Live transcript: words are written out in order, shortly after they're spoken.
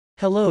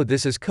Hello,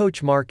 this is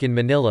Coach Mark in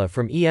Manila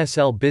from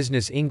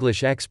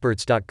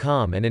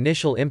ESLBusinessEnglishExperts.com and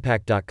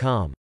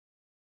InitialImpact.com.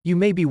 You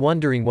may be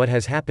wondering what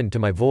has happened to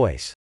my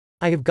voice.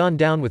 I have gone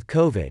down with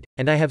COVID,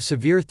 and I have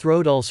severe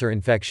throat ulcer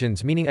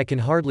infections, meaning I can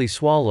hardly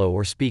swallow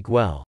or speak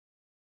well.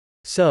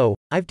 So,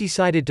 I've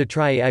decided to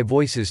try AI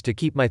voices to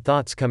keep my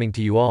thoughts coming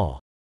to you all.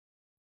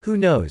 Who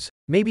knows,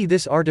 maybe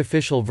this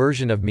artificial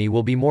version of me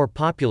will be more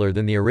popular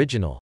than the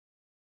original.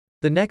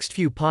 The next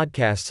few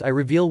podcasts I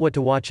reveal what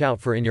to watch out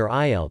for in your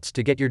IELTS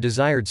to get your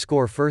desired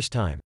score first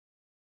time.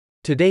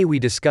 Today we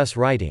discuss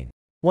writing.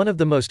 One of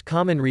the most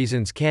common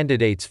reasons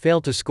candidates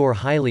fail to score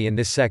highly in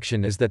this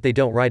section is that they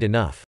don't write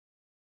enough.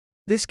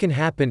 This can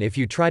happen if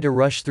you try to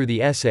rush through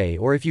the essay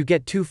or if you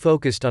get too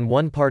focused on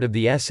one part of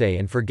the essay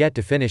and forget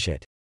to finish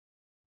it.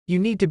 You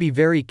need to be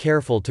very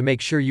careful to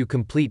make sure you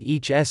complete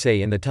each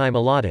essay in the time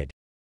allotted.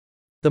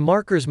 The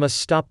markers must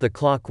stop the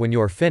clock when you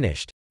are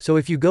finished, so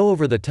if you go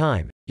over the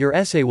time, your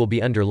essay will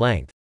be under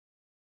length.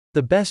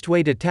 The best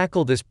way to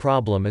tackle this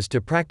problem is to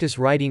practice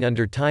writing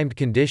under timed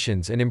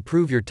conditions and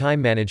improve your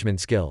time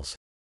management skills.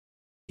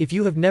 If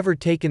you have never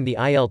taken the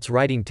IELTS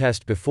writing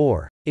test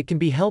before, it can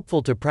be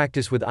helpful to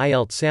practice with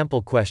IELTS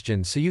sample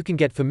questions so you can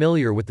get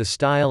familiar with the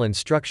style and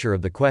structure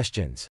of the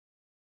questions.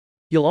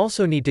 You'll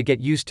also need to get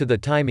used to the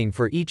timing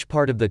for each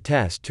part of the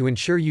test to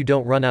ensure you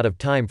don't run out of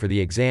time for the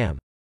exam.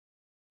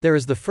 There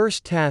is the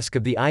first task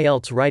of the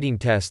IELTS writing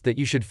test that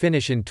you should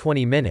finish in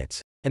 20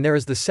 minutes, and there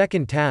is the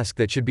second task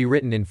that should be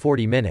written in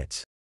 40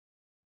 minutes.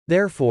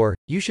 Therefore,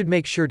 you should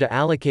make sure to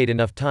allocate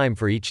enough time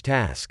for each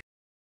task.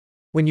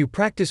 When you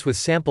practice with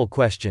sample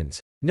questions,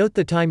 note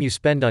the time you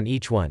spend on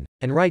each one,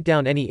 and write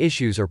down any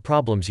issues or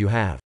problems you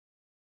have.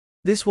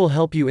 This will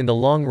help you in the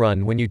long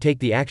run when you take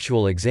the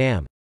actual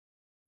exam.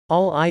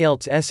 All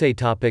IELTS essay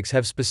topics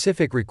have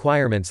specific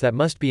requirements that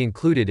must be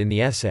included in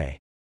the essay.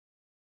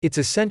 It's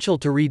essential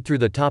to read through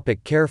the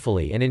topic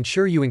carefully and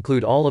ensure you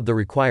include all of the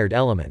required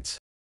elements.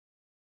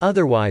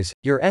 Otherwise,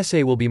 your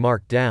essay will be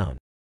marked down.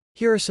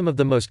 Here are some of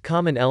the most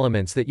common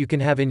elements that you can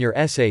have in your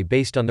essay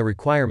based on the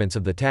requirements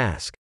of the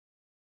task.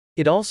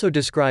 It also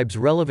describes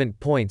relevant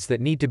points that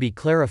need to be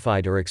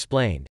clarified or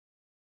explained.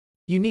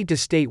 You need to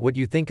state what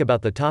you think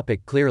about the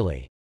topic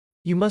clearly.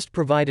 You must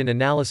provide an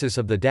analysis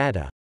of the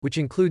data, which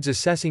includes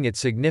assessing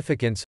its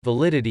significance,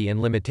 validity, and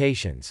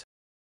limitations.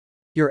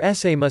 Your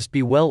essay must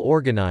be well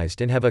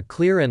organized and have a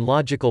clear and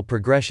logical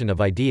progression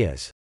of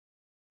ideas.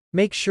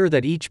 Make sure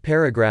that each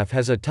paragraph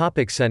has a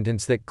topic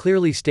sentence that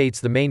clearly states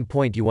the main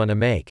point you want to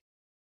make.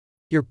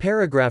 Your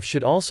paragraph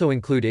should also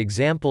include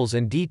examples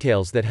and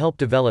details that help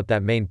develop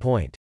that main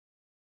point.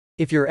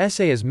 If your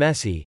essay is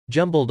messy,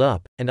 jumbled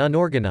up, and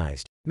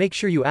unorganized, make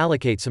sure you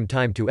allocate some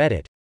time to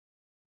edit.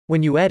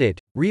 When you edit,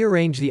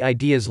 rearrange the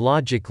ideas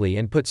logically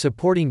and put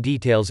supporting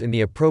details in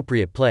the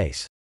appropriate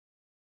place.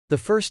 The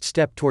first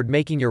step toward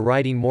making your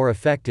writing more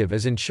effective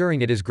is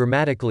ensuring it is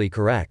grammatically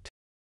correct.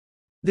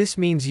 This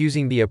means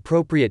using the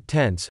appropriate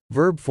tense,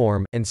 verb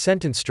form, and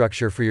sentence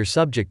structure for your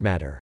subject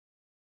matter.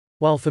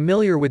 While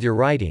familiar with your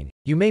writing,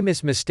 you may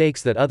miss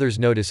mistakes that others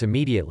notice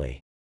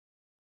immediately.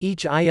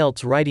 Each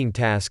IELTS writing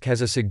task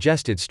has a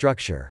suggested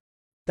structure.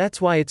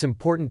 That's why it's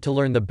important to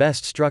learn the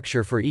best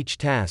structure for each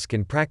task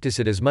and practice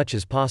it as much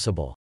as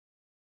possible.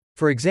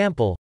 For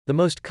example, the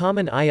most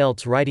common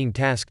IELTS writing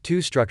task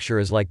 2 structure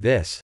is like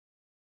this.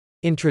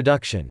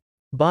 Introduction.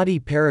 Body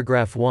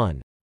paragraph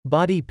 1.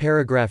 Body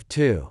paragraph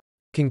 2.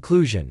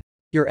 Conclusion.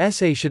 Your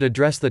essay should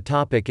address the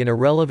topic in a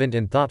relevant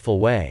and thoughtful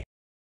way.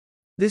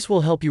 This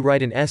will help you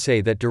write an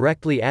essay that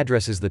directly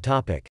addresses the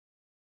topic.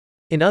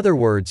 In other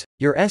words,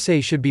 your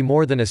essay should be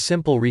more than a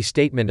simple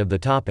restatement of the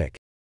topic.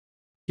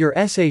 Your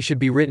essay should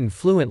be written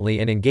fluently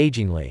and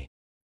engagingly.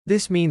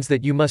 This means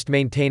that you must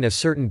maintain a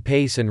certain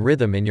pace and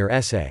rhythm in your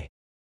essay.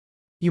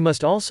 You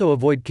must also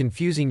avoid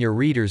confusing your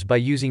readers by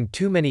using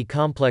too many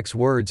complex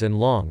words and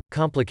long,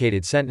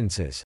 complicated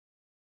sentences.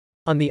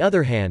 On the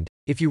other hand,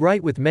 if you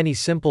write with many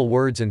simple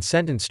words and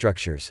sentence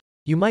structures,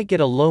 you might get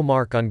a low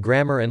mark on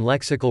grammar and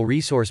lexical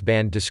resource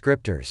band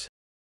descriptors.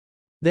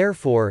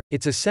 Therefore,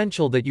 it's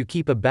essential that you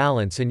keep a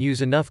balance and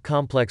use enough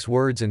complex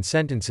words and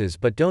sentences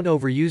but don't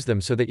overuse them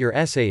so that your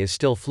essay is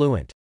still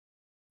fluent.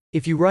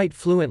 If you write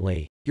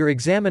fluently, your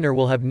examiner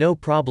will have no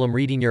problem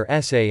reading your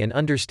essay and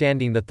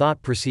understanding the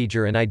thought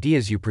procedure and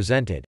ideas you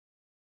presented.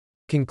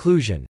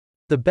 Conclusion.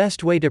 The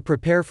best way to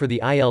prepare for the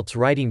IELTS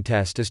writing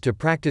test is to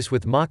practice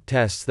with mock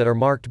tests that are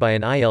marked by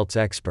an IELTS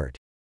expert.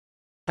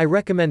 I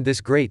recommend this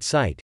great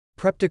site,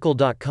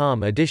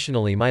 Preptical.com.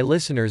 Additionally, my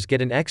listeners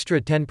get an extra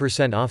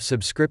 10% off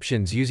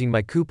subscriptions using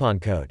my coupon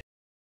code.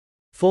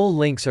 Full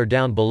links are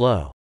down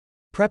below.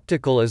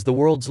 Preptical is the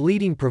world's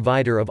leading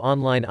provider of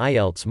online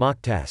IELTS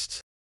mock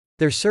tests.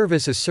 Their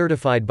service is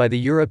certified by the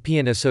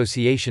European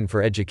Association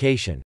for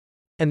Education.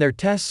 And their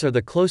tests are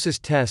the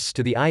closest tests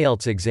to the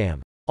IELTS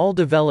exam, all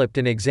developed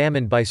and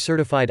examined by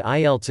certified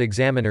IELTS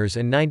examiners,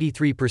 and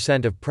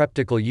 93% of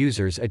Preptical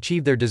users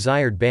achieve their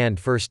desired band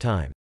first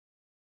time.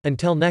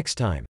 Until next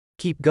time,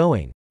 keep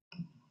going.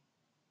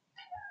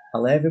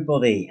 Hello,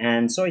 everybody,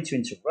 and sorry to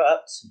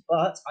interrupt,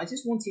 but I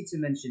just wanted to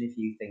mention a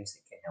few things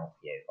that can help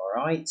you. All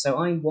right, so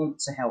I want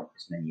to help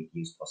as many of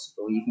you as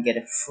possible. You can get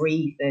a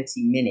free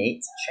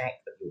 30-minute check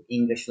of your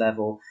English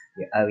level,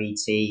 your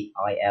OET,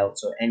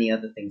 IELTS, or any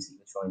other things that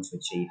you're trying to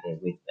achieve here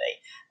with me.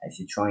 If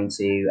you're trying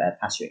to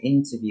pass your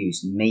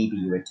interviews, maybe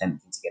you're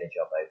attempting to get a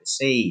job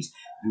overseas,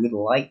 you would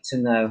like to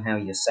know how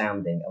you're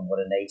sounding and what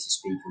a native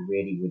speaker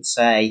really would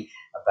say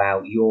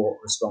about your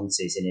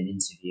responses in an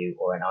interview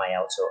or an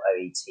IELTS or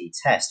OET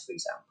test, for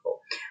example.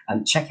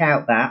 Check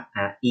out that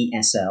at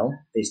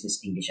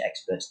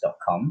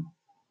eslbusinessenglishexperts.com.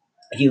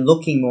 If you're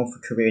looking more for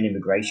career and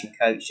immigration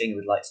coaching and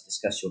would like to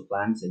discuss your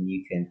plans, then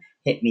you can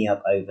hit me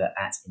up over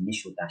at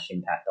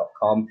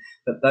initial-impact.com.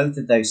 But both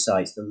of those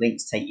sites, the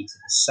links take you to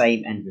the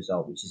same end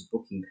result, which is a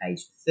booking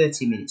page for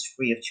 30 minutes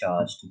free of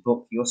charge to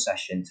book your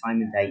session,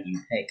 time and date you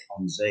pick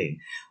on Zoom.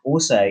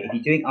 Also, if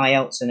you're doing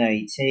IELTS and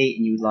OET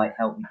and you would like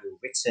help with your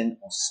written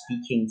or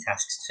speaking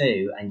tasks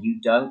too, and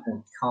you don't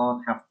or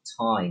can't have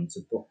time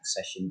to book a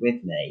session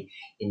with me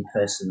in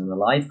person on a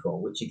live call,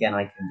 which again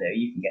I can do.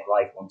 You can get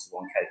live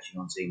one-to-one coaching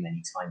on Zoom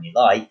anytime you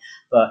like.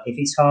 But if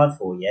it's hard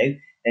for you,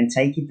 then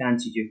take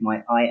advantage of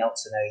my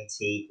IELTS and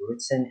OET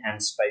written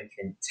and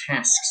spoken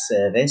task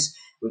service,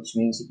 which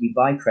means that you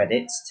buy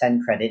credits,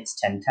 10 credits,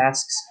 10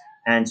 tasks,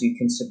 and you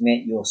can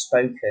submit your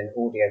spoken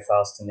audio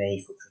files to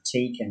me for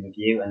critique and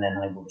review, and then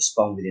I will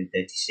respond within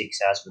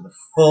 36 hours with a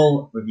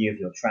full review of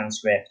your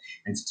transcript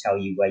and to tell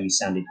you where you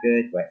sounded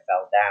good, where it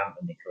fell down,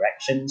 and the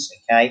corrections,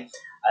 okay?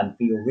 For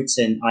your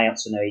written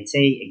IELTS and OET,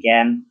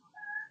 again,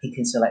 you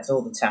can select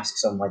all the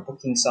tasks on my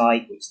booking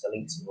site, which the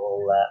links are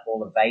all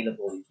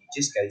available. If you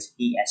just go to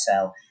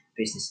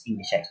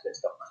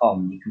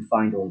eslbusinessenglishexperts.com, you can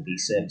find all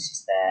these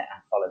services there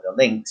and follow the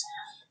links.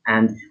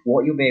 And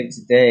what you'll be able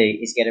to do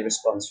is get a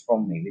response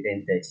from me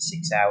within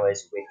 36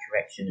 hours with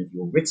correction of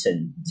your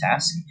written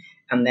task.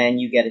 And then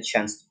you get a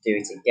chance to do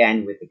it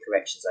again with the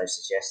corrections I've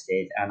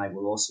suggested. And I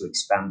will also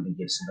expand and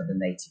give some other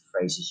native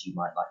phrases you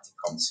might like to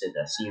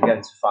consider. So you're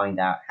going to find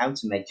out how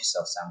to make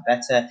yourself sound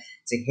better,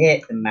 to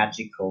hit the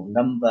magical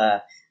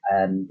number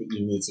that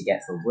you need to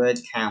get for a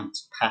word count,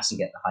 to pass and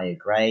get the higher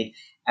grade,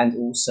 and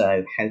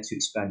also how to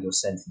expand your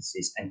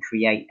sentences and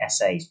create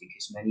essays,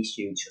 because many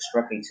students are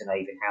struggling to know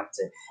even how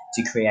to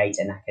create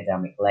an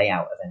academic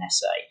layout of an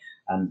essay.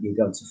 You're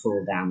going to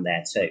fall down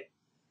there too.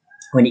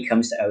 When it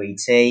comes to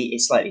OET,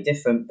 it's slightly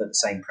different, but the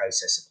same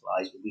process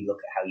applies. But we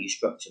look at how you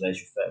structure those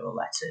referral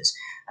letters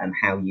and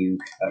how you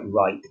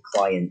write the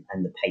client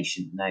and the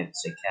patient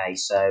notes. Okay,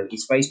 so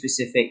it's very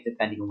specific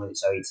depending on whether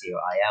it's OET or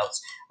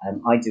IELTS.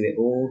 I do it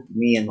all.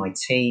 Me and my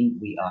team,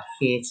 we are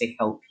here to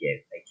help you.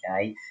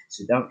 Okay,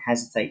 so don't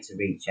hesitate to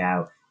reach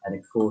out. And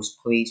of course,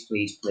 please,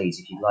 please, please,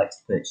 if you'd like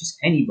to purchase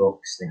any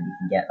books, then you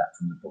can get that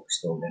from the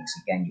bookstore links.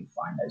 Again, you'll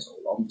find those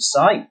all on the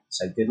site.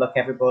 So good luck,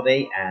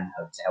 everybody, and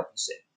hope to help you soon.